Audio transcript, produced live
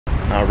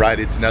All right,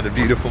 it's another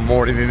beautiful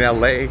morning in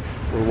LA.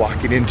 We're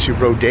walking into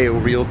Rodeo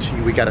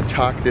Realty. We got to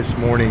talk this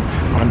morning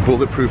on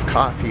bulletproof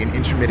coffee and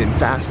intermittent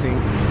fasting.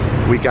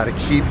 We got to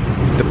keep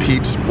the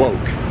peeps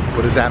woke.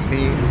 What does that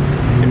mean?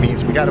 It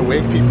means we got to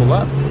wake people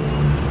up.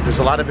 There's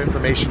a lot of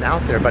information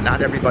out there, but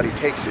not everybody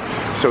takes it.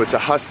 So it's a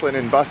hustling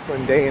and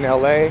bustling day in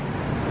LA.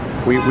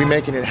 We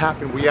making it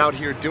happen. We out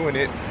here doing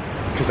it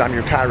because I'm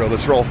your Chiro.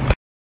 Let's roll.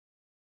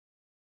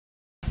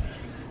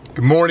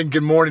 Good morning,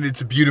 good morning.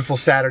 It's a beautiful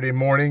Saturday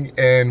morning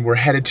and we're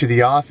headed to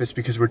the office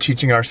because we're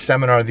teaching our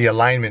seminar, The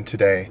Alignment,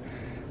 today.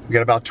 We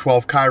got about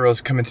 12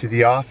 Chiros coming to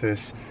the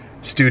office,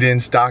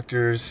 students,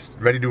 doctors,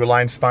 ready to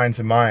align spines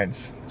and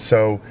minds.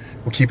 So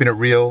we're keeping it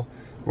real.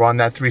 We're on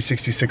that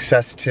 360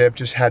 success tip,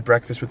 just had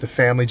breakfast with the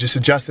family, just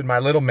adjusted my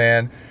little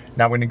man.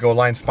 Now we're gonna go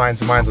align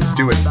spines and minds, let's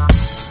do it.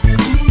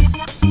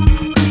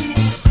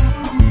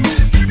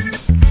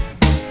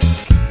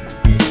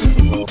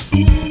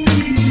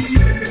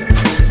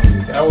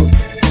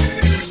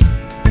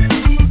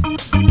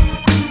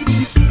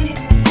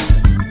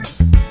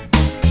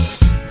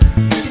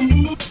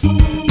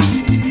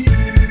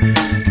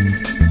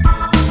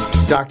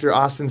 Dr.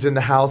 Austin's in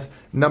the house.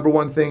 Number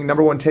one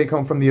take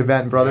home from the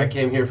event, brother. I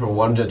came here for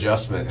one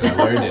adjustment and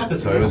I learned it,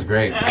 so it was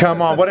great.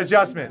 Come on, what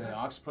adjustment? The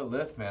occiput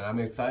lift, man. I'm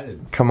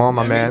excited. Come on,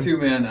 my man. Me too,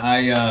 man.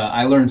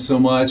 I learned so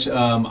much.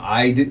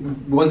 I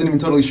wasn't even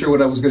totally sure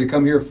what I was going to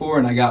come here for,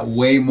 and I got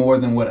way more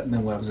than what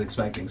I was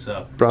expecting.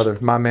 So, brother,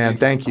 my man,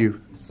 thank you.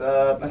 What's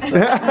up? So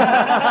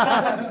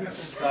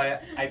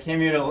I came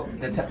here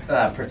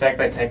to perfect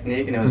my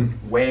technique, and it was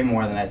way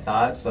more than I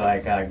thought. So I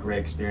got a great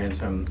experience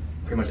from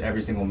pretty much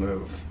every single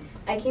move.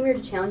 I came here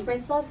to challenge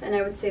myself, and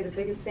I would say the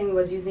biggest thing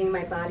was using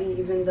my body.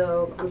 Even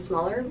though I'm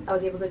smaller, I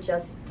was able to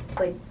adjust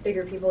like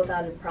bigger people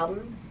without a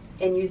problem,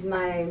 and use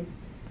my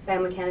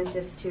biomechanics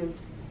just to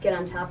get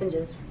on top and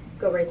just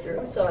go right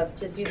through. So I've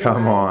just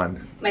using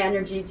my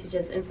energy to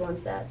just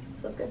influence that.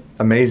 So it's good.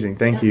 Amazing,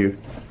 thank you.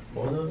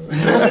 No,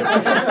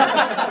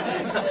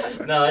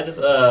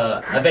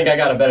 I think I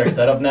got a better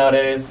setup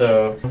nowadays.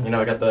 So you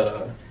know, I got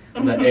the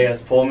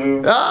AS pull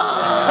move.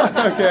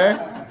 Ah, okay.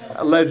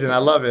 A legend, I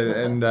love it,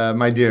 and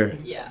my dear.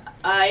 Yeah,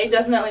 I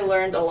definitely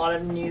learned a lot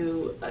of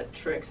new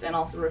tricks and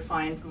also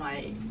refined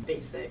my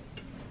basic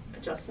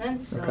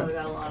adjustments, so I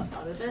got a lot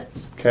out of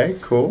it. Okay,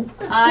 cool.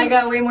 I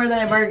got way more than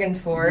I bargained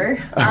for,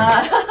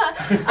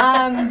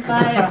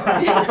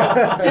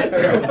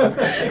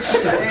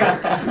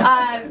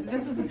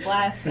 this was a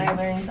blast. I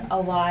learned a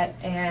lot,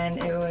 and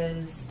it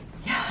was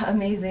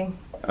amazing.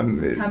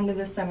 Come to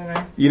this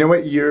seminar. You know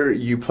what?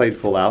 You played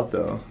full out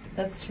though.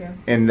 That's true.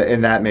 And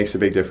that makes a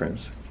big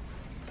difference.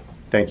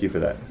 Thank you for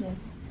that. Yeah.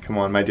 Come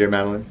on, my dear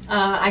Madeline.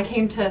 I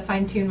came to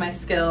fine-tune my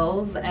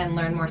skills and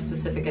learn more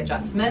specific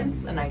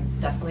adjustments, and I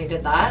definitely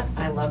did that.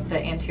 I love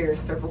the anterior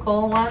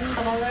cervical one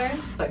that I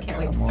learned, so I can't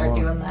wait to start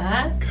doing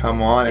that.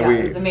 Come on. So, yeah,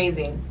 it was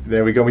amazing.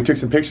 There we go. We took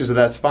some pictures of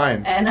that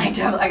spine. And I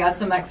got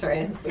some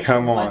x-rays.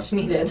 Come on. Much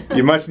needed.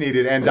 You much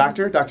needed. And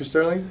Dr.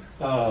 Sterling?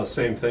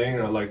 Same thing.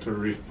 I like to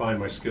refine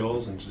my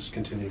skills and just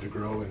continue to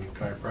grow in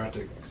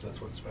chiropractic because that's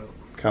what it's about.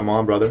 Come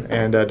on, brother.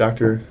 And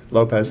Dr.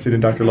 Lopez,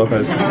 student Dr.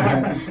 Lopez.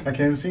 I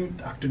can see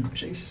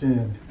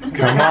DrJason.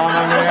 Come on,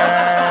 my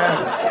man.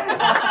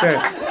 Okay.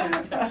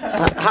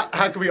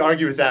 How can we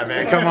argue with that,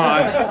 man? Come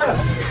on.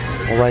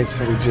 All right,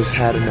 so we just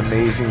had an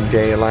amazing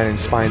day aligning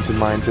spines and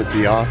minds at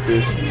the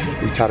office.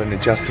 We taught an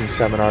adjusting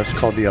seminar. It's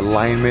called The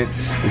Alignment.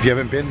 If you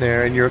haven't been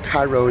there and you're a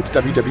Chiro, it's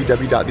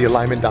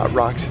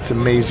www.thealignment.rocks. It's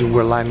amazing.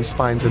 We're aligning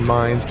spines and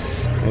minds.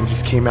 And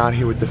just came out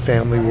here with the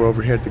family. We're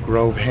over here at the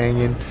Grove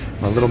hanging.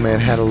 My little man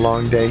had a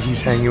long day.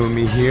 He's hanging with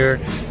me here.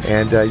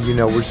 And you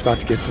know, we're just about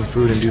to get some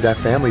food and do that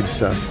family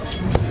stuff.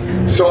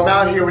 So I'm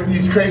out here with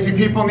these crazy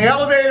people in the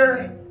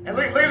elevator. And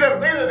look at them,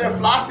 they're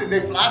flossing.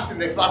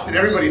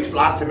 Everybody's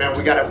flossing, man.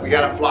 We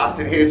gotta floss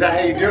in here. Is that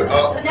how you do it?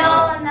 Oh, no.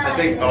 I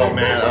think, oh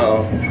man,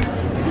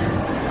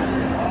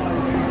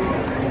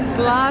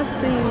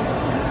 Flossing.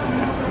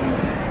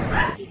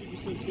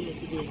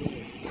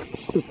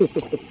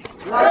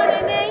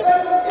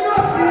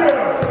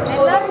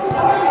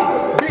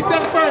 Beat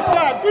that first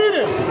shot, beat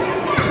it!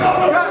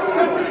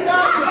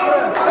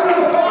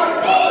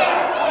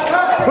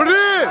 Put it in!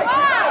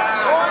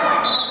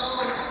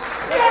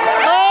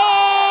 Oh!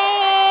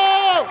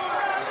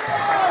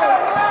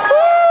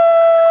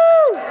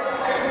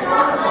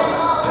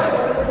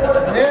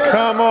 Woo!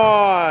 Come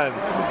on!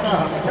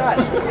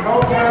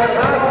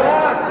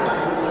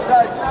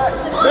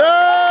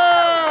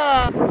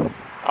 Yeah!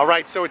 All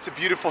right, so it's a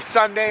beautiful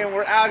Sunday and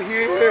we're out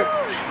here.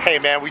 Hey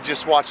man, we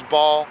just watched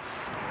ball.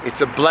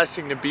 It's a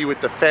blessing to be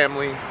with the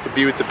family, to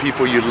be with the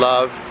people you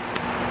love.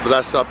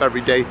 Bless up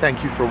every day.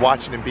 Thank you for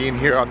watching and being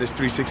here on this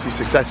 360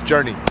 success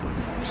journey.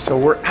 So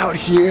we're out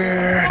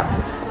here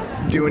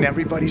doing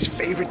everybody's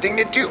favorite thing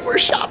to do. We're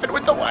shopping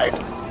with the wife.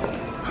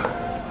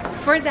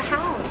 For the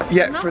house.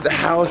 Yeah, for the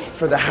house,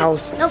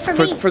 No, for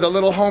me. For the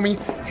little homie.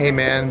 Hey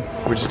man,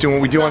 we're just doing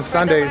what we do on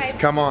Sundays.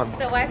 Come on.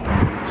 The wife.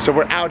 So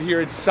we're out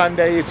here, it's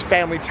Sunday, it's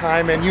family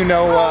time, and you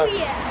know,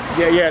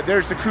 yeah,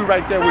 there's the crew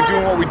right there. We're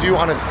doing what we do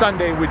on a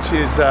Sunday, which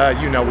is,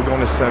 you know, we're going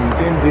to some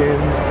din-din.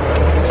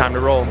 Time to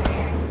roll.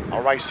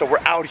 All right, so we're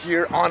out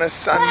here on a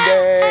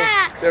Sunday.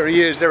 There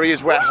he is,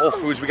 we're at Whole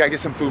Foods. We gotta get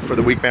some food for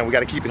the week, man. We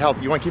gotta keep it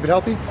healthy. You wanna keep it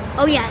healthy?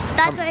 Oh yeah,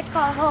 that's why it's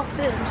called Whole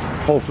Foods.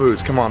 Whole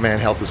Foods, come on man,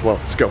 health as well.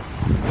 Let's go.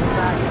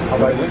 All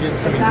right, we're getting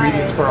some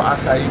ingredients for our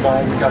acai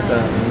bowl. We got the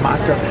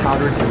maca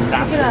powder. It's a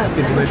natural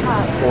stimulant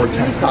for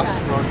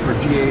testosterone, for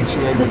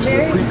DHEA, which is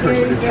a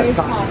precursor to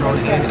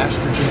testosterone and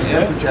estrogen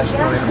and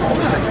progesterone and all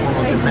the sex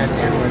hormones in men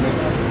and women.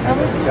 And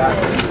then we got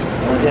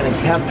organic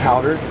hemp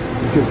powder,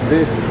 because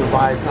this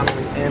provides not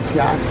only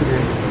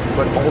antioxidants,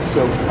 but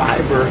also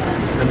fiber.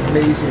 It's an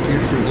amazing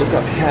nutrient. Look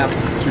up hemp.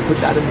 So we put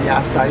that in the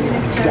acai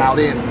and we dialed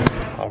in.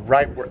 All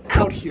right, we're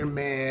out here,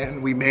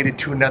 man. We made it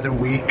to another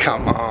week.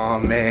 Come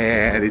on,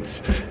 man.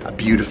 It's a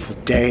beautiful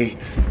day.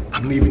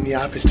 I'm leaving the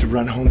office to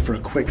run home for a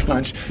quick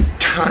lunch.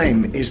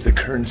 Time is the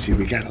currency.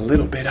 We got a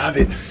little bit of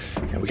it,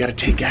 and we got to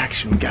take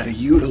action. We got to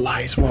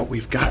utilize what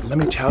we've got. Let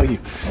me tell you,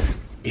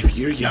 if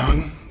you're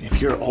young, if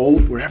you're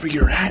old, wherever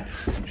you're at,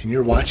 and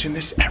you're watching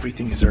this,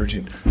 everything is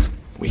urgent.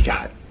 We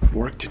got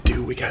work to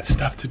do, we got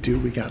stuff to do,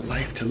 we got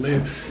life to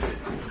live.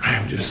 I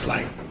am just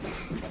like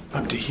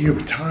up to here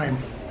with time.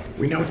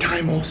 We know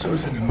time also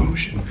is an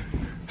emotion.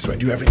 So I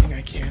do everything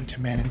I can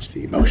to manage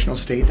the emotional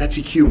state. That's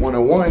EQ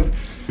 101.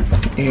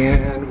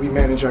 And we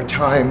manage our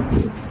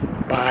time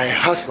by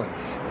hustling,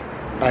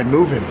 by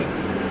moving,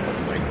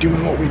 by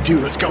doing what we do.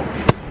 Let's go.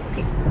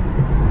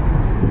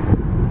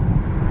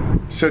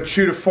 So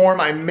true to form,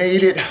 I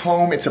made it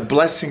home. It's a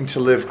blessing to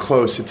live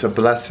close. It's a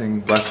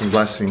blessing, blessing,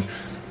 blessing.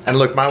 And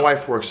look, my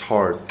wife works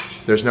hard.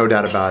 There's no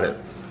doubt about it.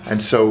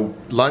 And so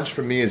lunch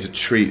for me is a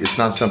treat. It's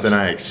not something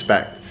I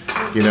expect,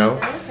 you know?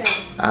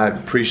 I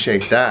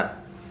appreciate that.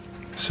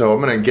 So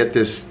I'm gonna get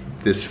this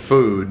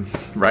food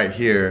right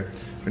here.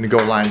 I'm gonna go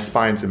line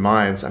spines and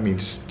minds. I mean,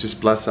 just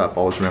bless up,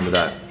 always remember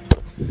that.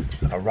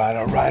 All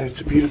right,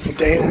 it's a beautiful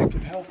day in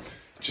Active Health.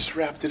 Just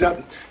wrapped it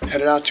up,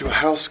 headed out to a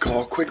house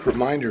call. Quick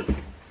reminder,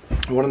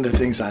 one of the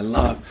things I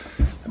love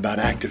about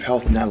Active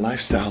Health and that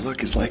lifestyle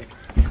look is like,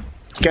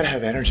 you gotta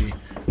have energy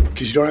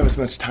because you don't have as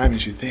much time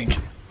as you think.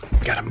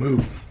 You gotta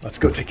move. Let's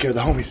go take care of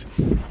the homies.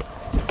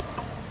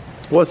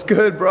 What's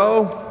good,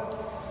 bro?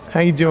 How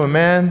you doing,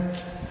 man?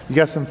 You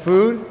got some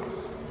food?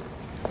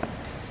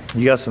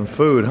 You got some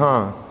food,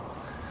 huh?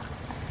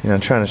 You're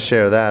not trying to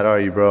share that, are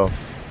you, bro?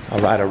 All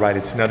right,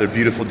 it's another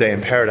beautiful day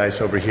in paradise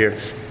over here.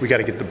 We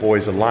gotta get the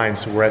boys aligned,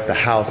 so we're at the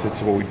house.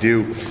 That's what we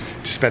do.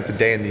 Just spent the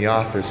day in the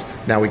office.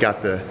 Now we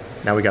got the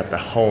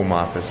home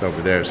office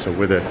over there. So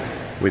we're the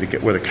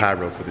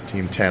Chiro for the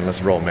Team 10.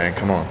 Let's roll, man.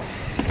 Come on.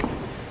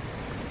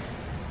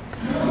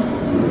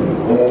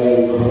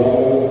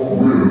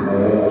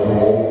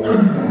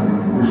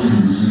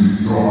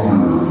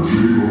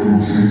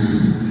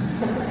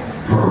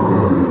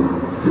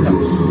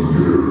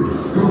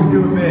 What we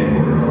doing, man?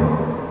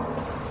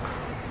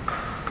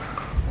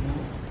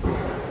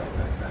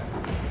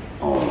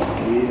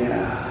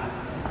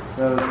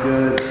 That was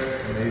good.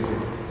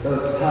 Amazing. That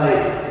was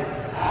tight.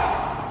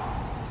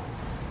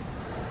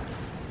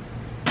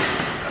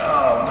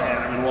 Oh man,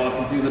 I've been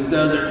walking through the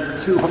desert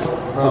for too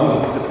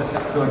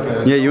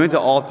long. Yeah, you went to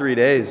all 3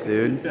 days,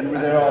 dude. You were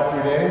there all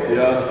 3 days?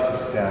 Yeah.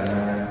 This guy,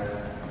 man.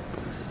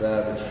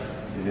 Savage.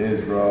 It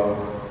is, bro.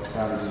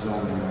 Savage is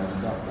only, man.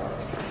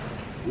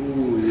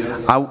 Ooh,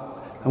 yes. I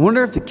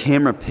wonder if the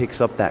camera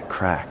picks up that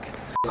crack.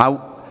 I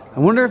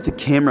wonder if the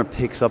camera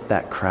picks up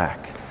that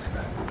crack.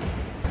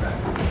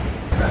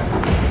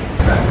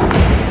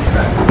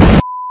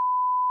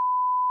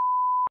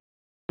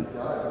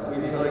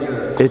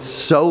 It's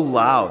so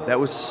loud. That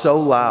was so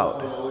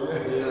loud.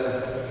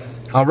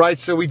 All right,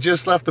 so we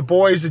just left the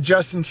boys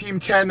adjusting Team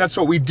 10. That's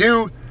what we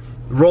do.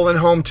 Rolling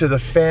home to the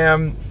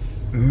fam.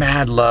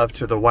 Mad love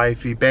to the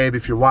wifey. Babe,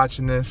 if you're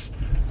watching this,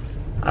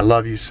 I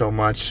love you so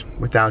much.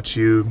 Without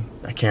you,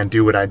 I can't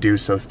do what I do,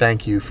 so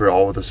thank you for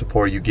all of the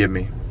support you give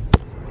me.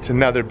 It's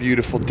another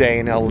beautiful day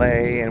in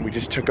LA, and we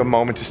just took a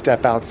moment to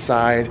step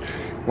outside,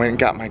 went and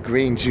got my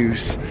green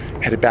juice,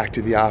 headed back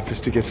to the office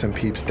to get some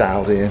peeps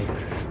dialed in.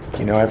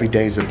 You know, every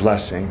day is a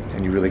blessing,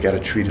 and you really gotta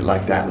treat it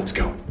like that. Let's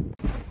go.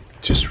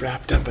 Just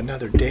wrapped up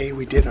another day.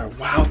 We did our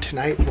Wow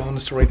Tonight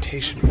Wellness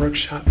Orientation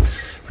Workshop.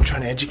 We're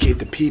trying to educate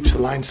the peeps,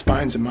 align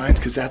spines and minds,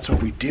 because that's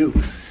what we do.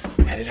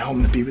 Headed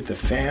home to be with the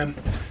fam,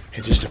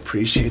 and just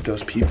appreciate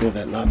those people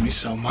that love me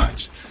so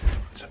much.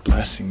 It's a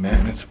blessing,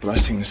 man. It's a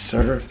blessing to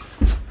serve.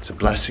 It's a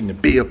blessing to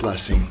be a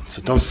blessing.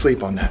 So don't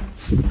sleep on that.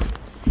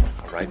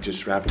 All right,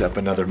 just wrapped up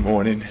another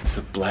morning. It's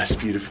a blessed,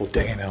 beautiful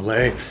day in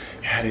LA.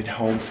 Headed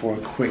home for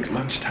a quick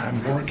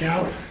lunchtime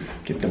workout.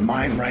 Get the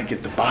mind right,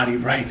 get the body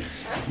right.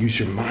 Use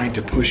your mind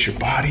to push your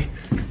body.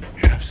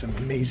 Have some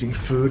amazing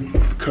food,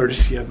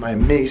 courtesy of my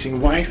amazing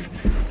wife.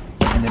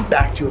 And then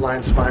back to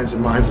Align Spines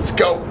and Minds. Let's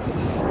go.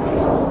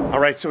 All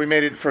right, so we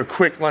made it for a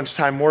quick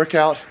lunchtime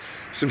workout.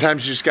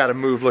 Sometimes you just gotta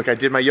move. Look, I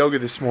did my yoga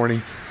this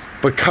morning,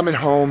 but coming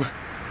home,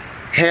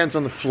 hands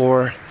on the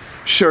floor,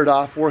 shirt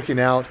off, working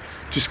out,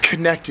 just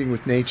connecting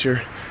with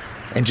nature.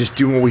 and just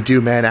doing what we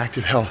do, man.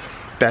 Active health,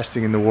 best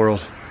thing in the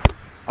world.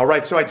 All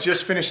right, so I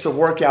just finished the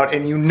workout,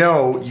 and you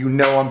know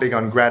I'm big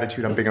on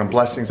gratitude, I'm big on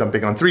blessings, I'm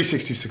big on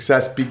 360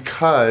 success,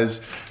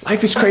 because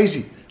life is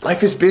crazy,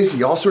 life is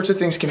busy, all sorts of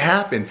things can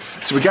happen.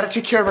 So we gotta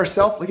take care of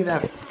ourselves. Look at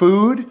that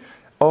food.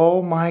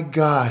 Oh my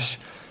gosh.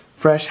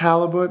 Fresh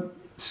halibut,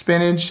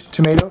 spinach,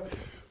 tomato.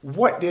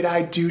 What did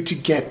I do to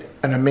get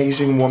an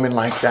amazing woman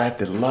like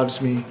that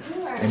loves me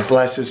and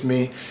blesses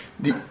me?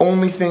 The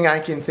only thing I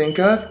can think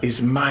of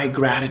is my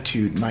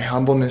gratitude, my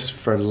humbleness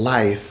for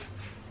life.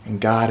 And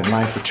God and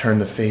life return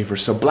the favor.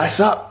 So bless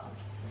up.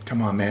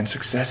 Come on, man.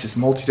 Success is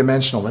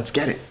multidimensional. Let's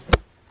get it.